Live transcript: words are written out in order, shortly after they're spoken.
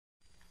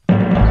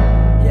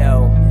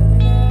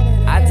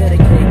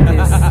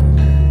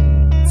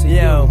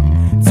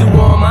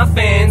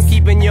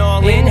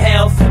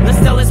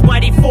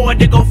forward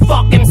to go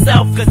fuck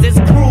himself. Cause it's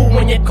cruel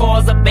when you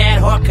cause a bad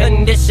heart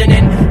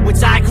conditioning,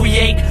 which I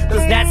create,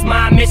 cause that's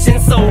my mission.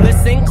 So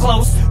listen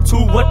close to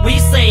what we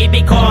say,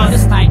 because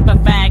this type of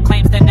fag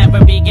claims to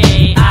never be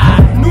gay.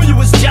 I knew you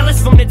was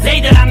jealous from the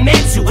day that I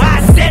met you.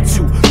 I said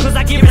you, cause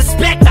I give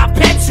respect, I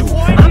pet you.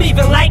 I'm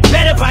even like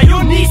better by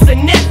your niece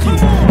and nephew.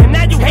 And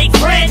now you hate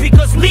Fred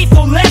because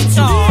Lethal left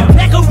you.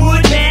 Neck of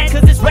wood, man,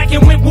 cause it's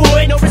wrecking with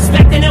wood. No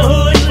respect in the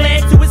hood,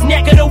 led to his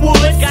neck of the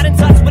woods. Got in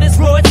touch with his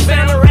roots,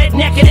 found a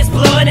redneck in his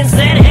blood, and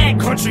said, hey,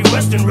 country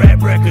western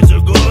rap records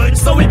are good.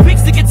 So he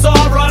picks the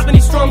guitar up and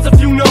he strums a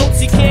few notes.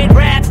 He can't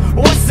rap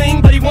or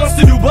sing, but he wants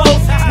to do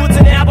both. Puts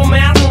an album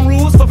out on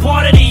rules for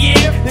part of the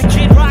year. Then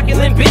Kid Rock and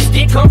Limp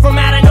Bizkit come from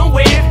out of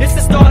nowhere. It's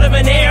the start of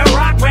an era,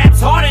 rock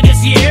rap's harder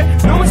this year.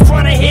 No one's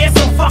trying to hear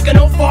some fucking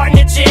old fart in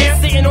the chair,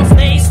 sitting on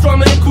stage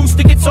strumming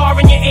acoustic guitar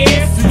in your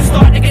ear. So you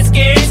start to get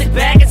scared, sit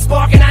back and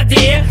spark an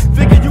idea.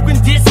 Figure you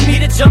can diss me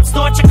to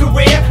jumpstart your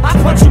career. I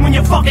punch you in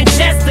your fucking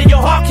chest till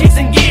your heart kicks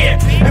in gear.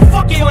 And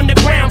fuck your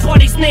underground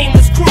buddy's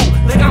nameless crew.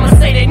 Like I'ma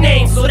say their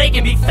names so they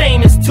can be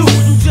famous too.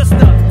 You just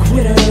a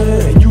quitter,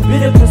 and you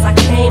bitter cause I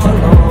came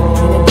along.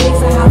 And it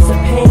takes a house of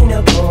pain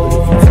to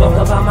go. If you talk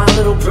about my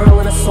little girl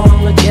in a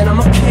song again,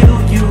 I'ma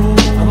kill you,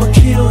 I'ma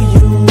kill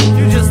you.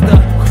 You just a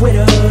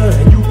quitter,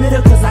 and you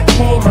bitter cause I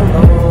came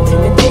along.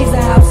 And it takes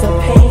a house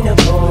of pain to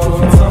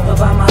go. If you talk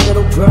about my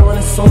little girl in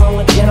a song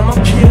again, I'ma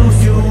kill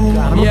you,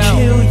 I'ma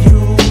kill you.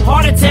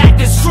 Heart attack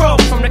to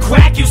stroke, from the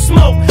crack you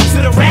smoke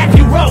to the rap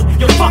you wrote.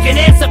 Your fucking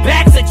answer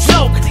back's a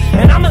joke.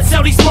 And I'ma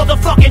tell these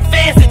motherfucking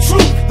fans the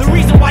truth. The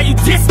reason why you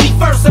dissed me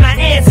first and I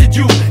answered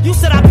you. You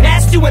said I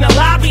passed you in the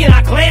lobby and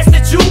I glanced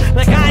at you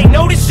like I ain't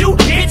noticed you.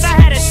 Bitch, I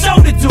had a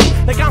show to do.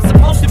 Like I'm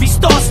supposed to be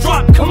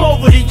starstruck, come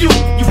over to you.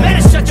 You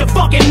better shut your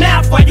fucking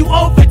mouth while you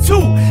over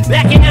too.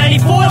 Back in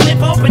 94,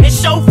 Lip opened the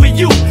show for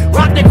you.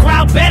 Rocked the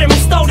crowd better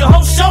and stole the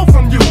whole show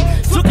from you.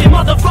 Took your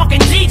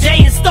motherfucking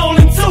DJ and stole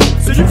him too.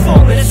 So you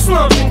fall in the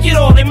slump and get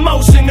all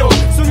emotional.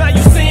 So now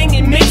you sing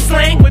in mixed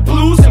slang with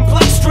blues and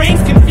pluck strings.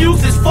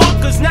 Confused as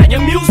fuck cause now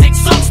your music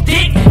sucks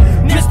dick.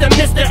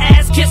 Mr.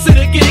 Ass Kisser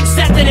to get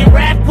accepted in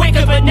rap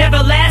quicker but never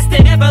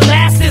lasted.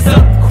 Everlast is a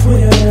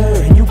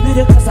quitter, and you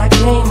bitter cause I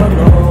came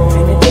along.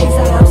 And the days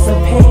I have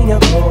some pain to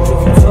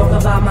go. If you talk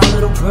about my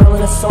little girl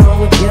in a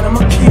song again,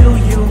 I'ma kill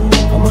you,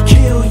 I'ma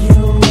kill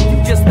you.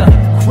 You just a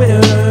quitter,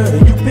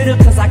 and you bitter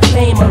cause I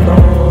came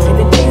along. And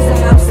the days I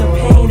have some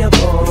pain to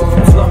go. If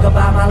you talk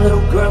about my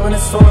little girl in a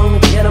song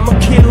again, I'ma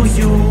kill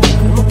you,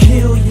 I'ma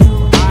kill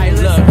you. Alright,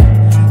 look,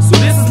 so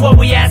this is what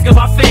we ask of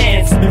our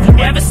fans. If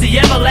you ever see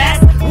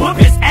Everlast, whoop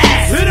his ass.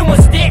 Hit him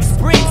with sticks,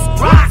 bricks,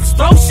 rocks,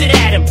 throw shit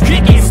at him,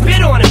 kick it,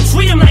 spit on him,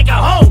 treat him like a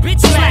hoe, bitch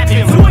slap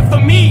him. Do it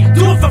for me,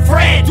 do it for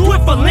Fred, do it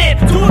for Limp,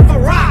 do it for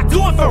Rock,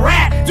 do it for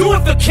rap, do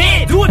it for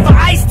Kid, do it for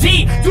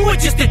Ice-T, do it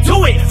just to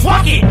do it.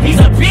 Fuck it, he's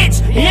a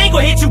bitch, he ain't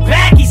gonna hit you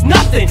back, he's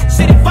nothing.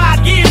 Shit, in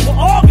 5 years we'll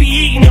all be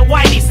eating at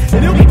Whitey's,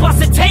 and he'll be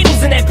busting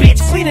tables in that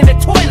bitch, cleaning the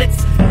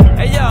toilets.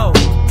 Hey yo,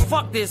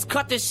 fuck this,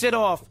 cut this shit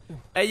off.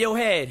 Hey yo,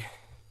 head.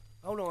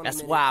 Hold on.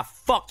 That's why I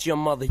fucked your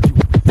mother, you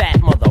fat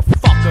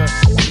motherfucker.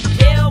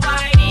 Kill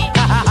Whitey.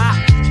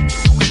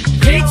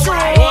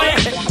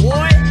 D12.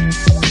 What?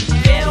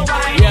 Kill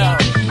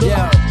Whitey.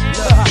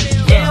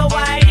 Kill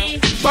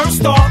Whitey.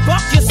 First off,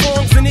 fuck your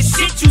songs and the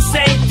shit you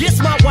say. Diss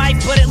my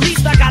wife, but at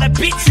least I got a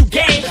bitch you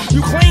gay.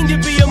 You claim to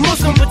be a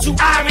Muslim, but you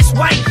Irish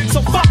white.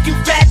 So fuck you,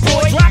 fat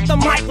boy. Drop the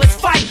mic, let's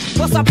fight.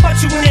 Plus I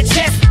punch you in the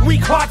chest.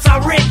 Weak hearts I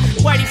rip.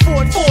 Whitey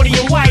 440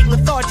 and white,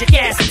 lethargic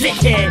ass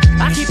dickhead.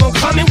 I keep on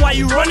coming while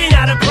you running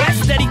out of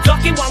breath. Steady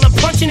ducking while I'm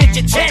punching at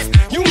your chest.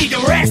 You need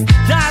to rest.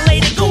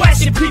 Dilated, go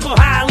ask your people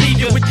how I leave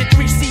you with the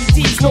 3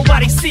 CDs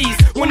nobody sees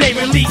when they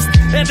release.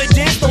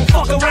 Evidence, don't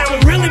fuck around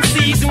with real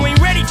MCs who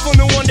ain't ready for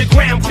no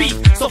underground beef.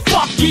 So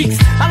fuck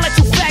geeks. I let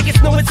you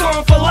faggots know it's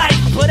on for life,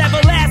 but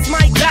Everlast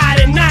might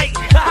die tonight.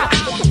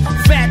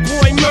 Fat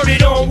boy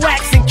murdered on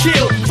wax and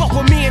killed. Fuck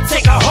with me and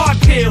take a hard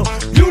pill.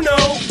 You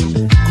know,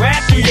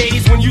 grab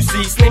 380s when you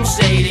see Slim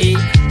Shady.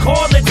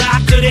 Call the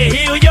doctor to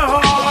heal your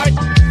heart.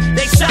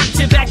 They shocked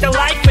you back to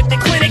life at the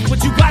clinic,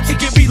 but you about to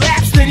get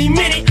relapsed any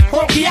minute.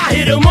 Honky, I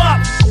hit him up.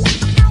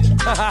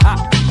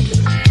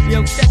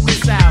 Yo, check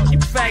this out. You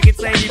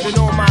faggots ain't even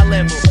on my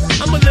level.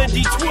 I'm a little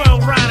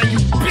D12 rider, you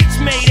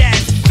bitch-made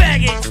ass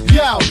faggots.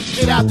 Yo,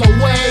 get out the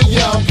way,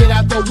 yo, get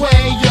out the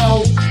way,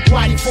 yo.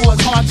 Whitey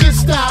Ford's heart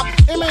just stopped.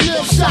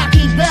 Eminem shot,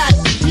 he back.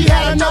 He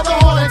had another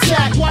heart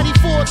attack. Whitey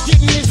Ford's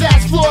getting his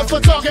ass floored for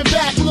talking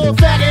back. Little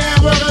faggot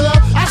hamburger,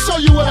 I'll show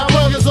you what our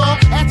burgers are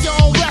at your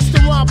own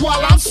restaurant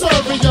while I'm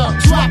serving you.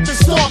 Drop and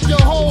stomp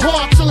your whole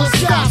heart till it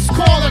stops.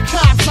 Call the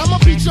cops, I'ma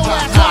beat your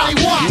ass while he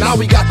walks. Now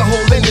we got the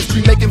whole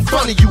industry making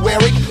fun of you,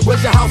 Eric.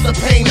 Where's your house of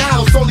pain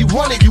now? It's only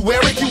one of you,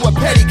 Eric. You a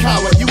petty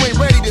coward. You ain't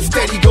ready to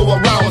steady go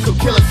around with some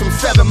killers from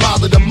 7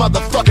 miles of the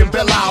motherfucking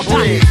Belle Isle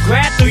Bridge.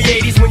 Grab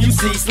 380s when you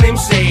see Slim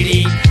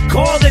Shady.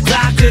 Call the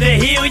doctor to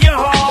heal your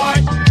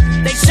heart.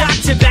 They shot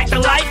you back to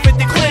life at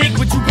the clinic,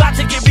 but you about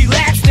to get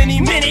relapsed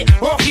any minute.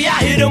 Honky, I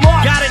hit him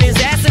up. Got in his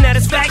ass and that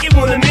his faggot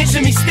wanna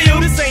mention me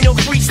still. This ain't no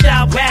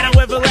freestyle battle.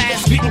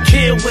 Everlast getting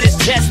killed with his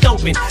chest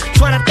open.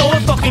 Trying to throw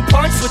a fucking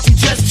punch, but you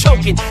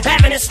smoking,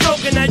 having a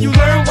stroke, and now you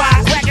learn why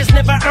crackers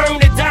never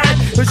earned a dime.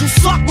 Cause you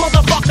suck,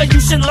 motherfucker, you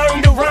should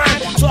learn to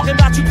rhyme. Talking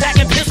about you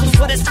packing pistols,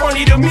 but it's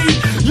funny to me.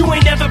 You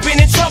ain't never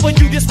been in trouble,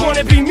 you just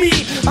wanna be me.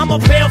 I'm a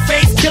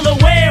pale-faced killer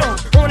whale,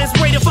 on his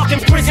way to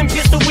fucking prison,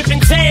 pistol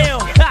whipping tail.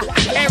 Ha,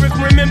 Eric,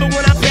 remember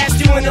when I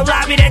passed you in the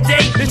lobby that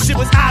day? This shit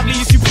was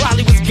obvious, you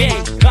probably was gay.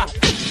 Ha.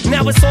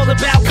 Now it's all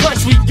about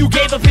country, you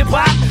gave up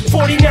hip-hop.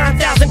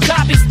 49,000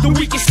 copies, the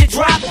weakest shit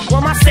dropped.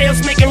 While my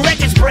sales making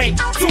records break.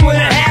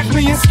 2.5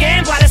 million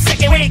scanned by the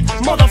second rate.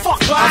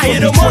 Motherfucker, I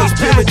hit 'em up.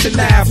 Pivot to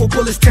laugh, or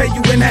bullets tear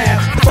you in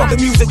half. Fuck the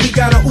music, we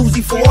got a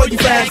Uzi for all you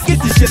fans.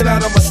 Get this shit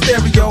out of my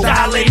stereo.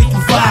 Dilated,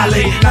 you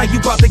violated. Now you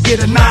about to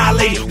get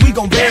annihilated. We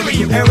gon' bury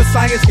you. Era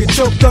science get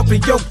choked up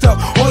and yoked up.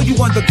 All you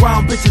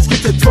underground bitches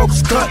get your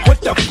throats cut.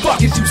 What the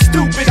fuck is you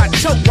stupid? I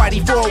choke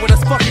Whitey Ford with a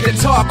fucking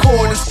guitar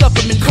cord and stuff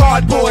him in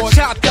cardboard.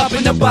 Chopped up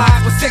in the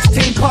box with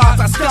 16 parts.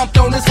 I stumped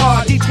on his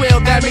heart.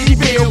 D12 that made me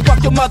feel.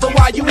 Fuck your mother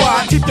while you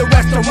are. Keep the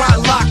restaurant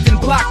locked and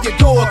block your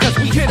door. Cause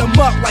we hit 'em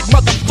up like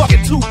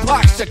motherfucking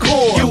Tupac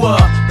Shakur. You a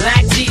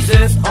black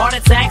Jesus, heart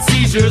attack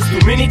seizures,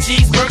 too many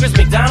cheeseburgers,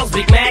 McDonald's,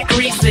 Big Mac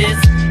greases.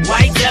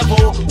 White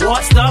devil,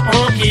 washed up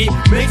honky,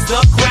 mixed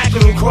up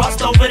cracker and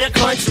crossed over the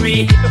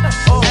country.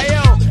 Hey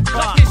yo,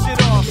 cut this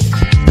shit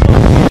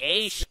off.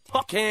 Hey,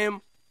 fuck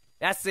him.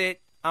 That's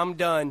it. I'm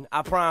done.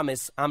 I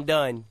promise. I'm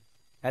done.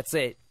 That's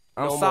it.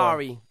 I'm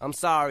sorry. I'm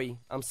sorry.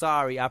 I'm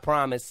sorry. I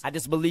promise. I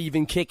just believe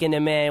in kicking a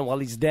man while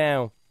he's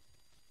down.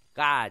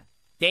 God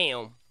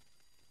damn.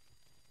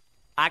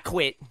 I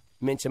quit.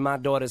 Mention my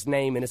daughter's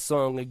name in a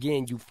song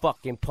again, you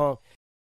fucking punk.